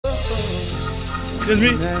Just me.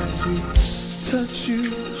 As we touch you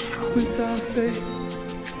with our faith,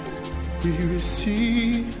 we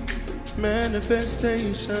receive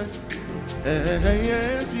manifestation.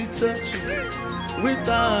 As we touch you with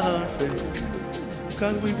our faith,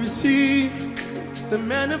 because we receive the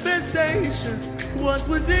manifestation. What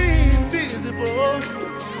was invisible,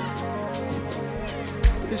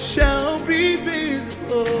 it shall be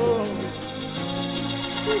visible.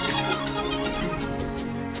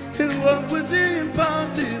 And what was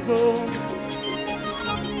impossible,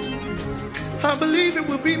 I believe it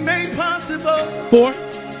will be made possible. 4,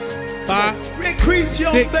 5, increase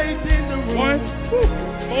your 6, faith in the room. 1,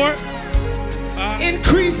 4, 5.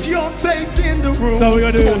 Increase your faith in the room. So we're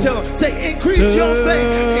gonna do. Come on, tell them. Say, increase your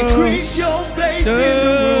faith. Increase your faith in the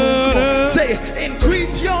room. Come on. Say,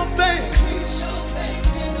 increase your faith.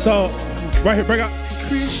 So, right here, break out.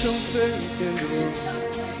 Increase your faith in the room.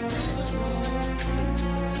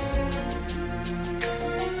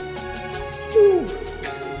 Ooh.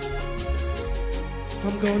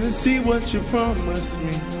 I'm gonna see what you promised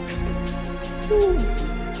me. Ooh.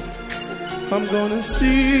 I'm gonna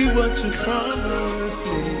see what you promised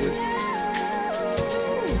me.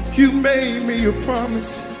 You made me a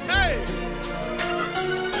promise. Hey.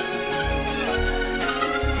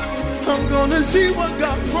 I'm gonna see what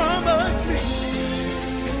God promised me.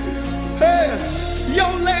 Hey,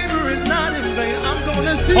 your labor is not in vain. I'm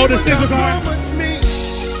gonna see what God promised me.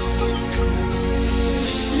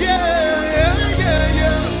 Yeah.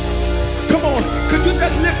 Come on, could you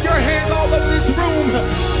just lift your hands all over this room?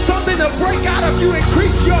 Something to break out of you,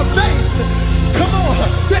 increase your faith. Come on,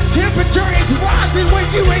 the temperature is rising when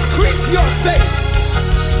you increase your faith.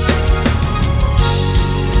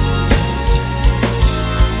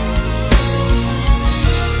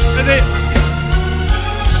 That's it.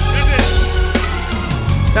 That's it.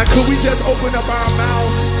 Now could we just open up our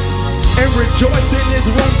mouths and rejoice in this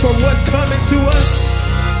room for what's coming to us?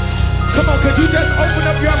 Come on, could you just open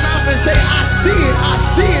up your mouth and say, I see it, I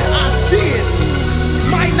see it, I see it.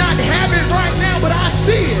 Might not have it right now, but I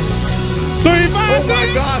see it. 35 Oh my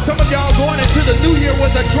God, some of y'all going into the new year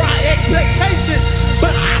with a dry expectation,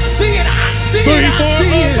 but I see it, I see it, I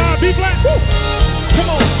see it. 34, 5, B flat. Woo.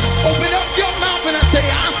 Come on, open up your mouth and I say,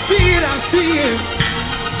 I see it, I see it.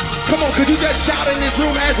 Come on, could you just shout in this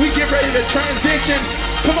room as we get ready to transition?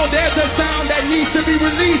 Come on, there's a sound that needs to be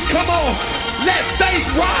released. Come on, let faith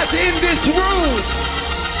rise in this room.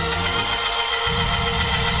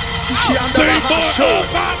 34,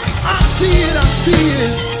 5. I see it, I see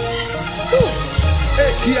it. I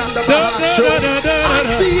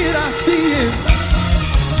see it, I see it.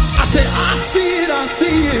 I said, I see it, I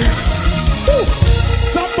see it. Woo.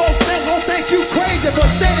 Some folks gonna think you crazy for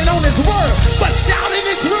standing on his word, but shout in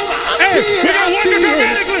this room, I see it, I see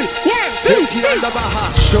it. 1, 2, 3.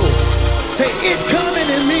 Hey, it's coming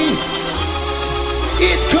to me.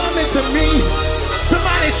 It's coming to me.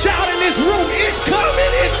 Somebody shout in this room, it's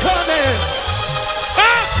coming, it's coming.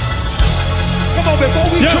 Come on, before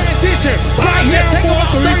we transition, right here, take about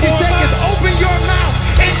 30 seconds, open your mouth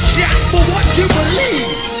and shout for what you believe.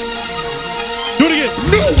 Do it again.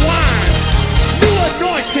 New wine, new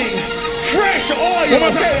anointing, fresh oil,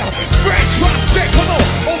 fresh prospect. Come on,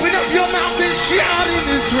 open up your mouth and shout in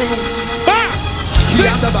this room. 5, 6,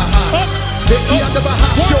 up.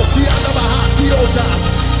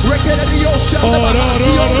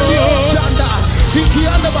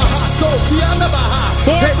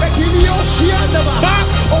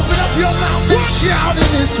 Open up your mouth and shout in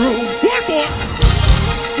this room. One more.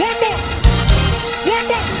 One more. One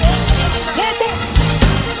more. One more.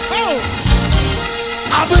 Oh.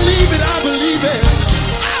 I believe it. I believe it.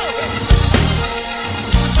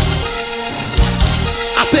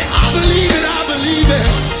 I said, I believe it. I believe it.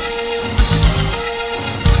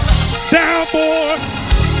 Down, boy.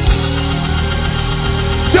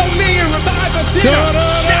 Dominion revival center.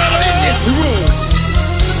 Shout in this room.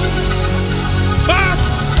 5.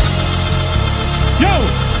 Yo.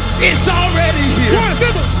 It's already here. 1,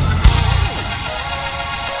 simple.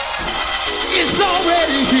 It's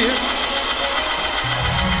already here.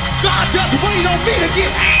 God just wait on me to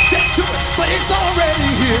get access to it, but it's already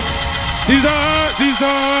here. These are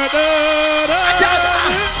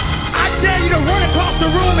I dare you to run across the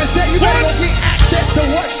room and say you better go get access to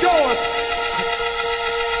what's yours.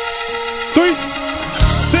 3,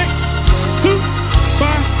 6, 2,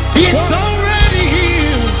 5. It's already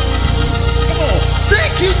here. Come on.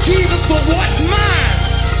 Thank you, Jesus, for what's mine.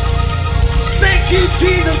 Thank you,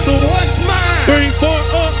 Jesus, for what's mine. 3, 4,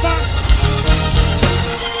 5.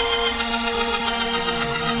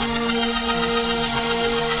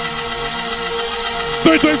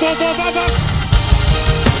 3, 4, 5, 5, 5.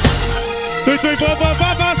 3, 2, 3, 4, 5,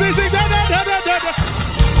 5, 6, 6, da, da, da, da, da, da.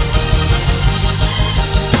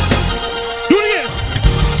 Do it again.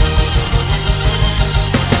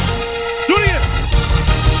 Do it again.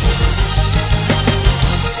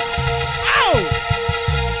 Ow!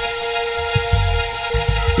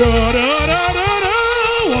 Da, da, da, da, da.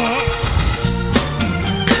 One.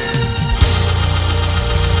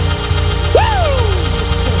 Woo!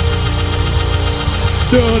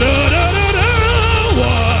 Da, da, da, da, da.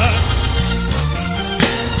 One.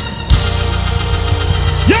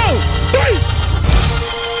 Yo! 3,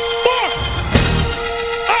 4,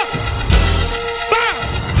 up, 5,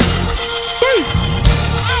 3,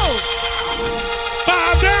 out,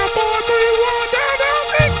 5 down, 4, 3, 1, down, down,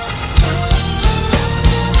 6,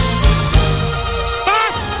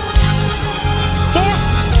 5, 4,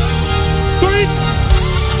 3,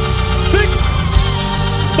 6,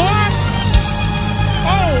 5,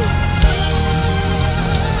 oh.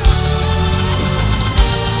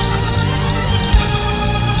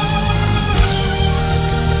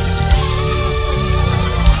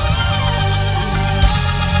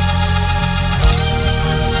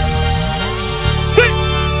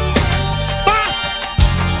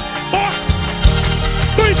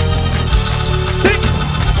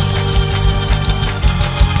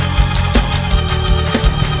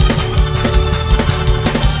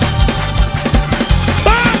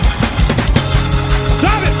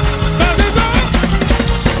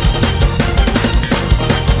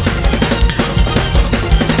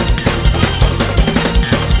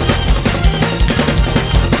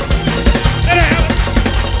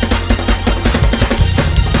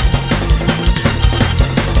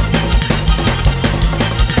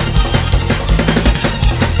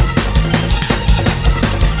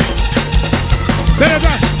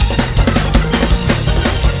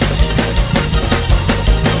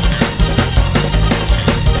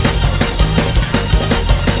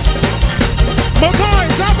 Mcari,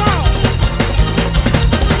 drop out.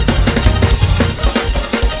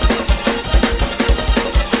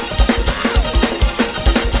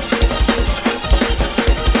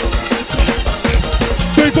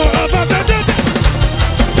 Three, four, up, up, down, down.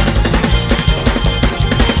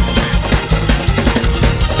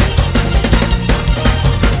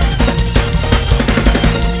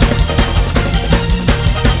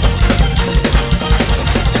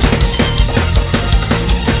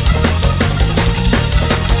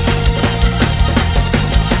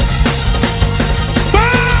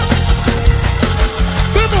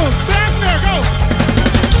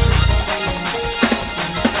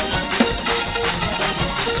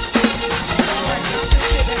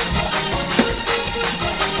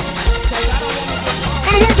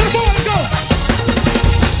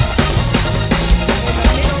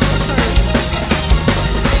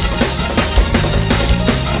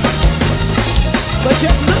 But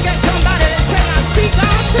just look at somebody and say, I see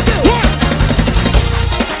God to do it.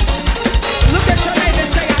 Look at your neighbor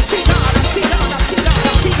and say, I see God, I see God, I see God,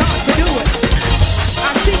 I see God to do it.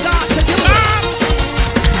 I see God to do it.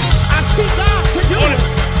 I see God to do it.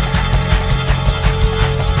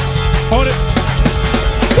 Hold it.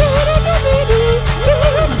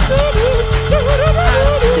 I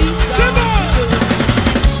see God to do it.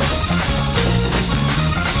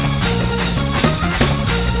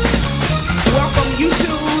 Welcome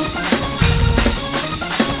YouTube.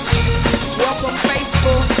 Welcome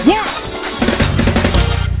Facebook.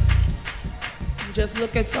 Just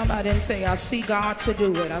look at somebody and say, I see God to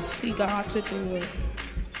do it. I see God to do it.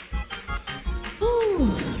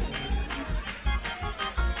 Ooh.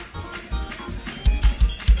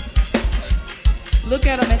 Look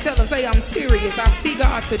at them and tell them, say, I'm serious. I see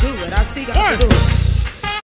God to do it. I see God to do it.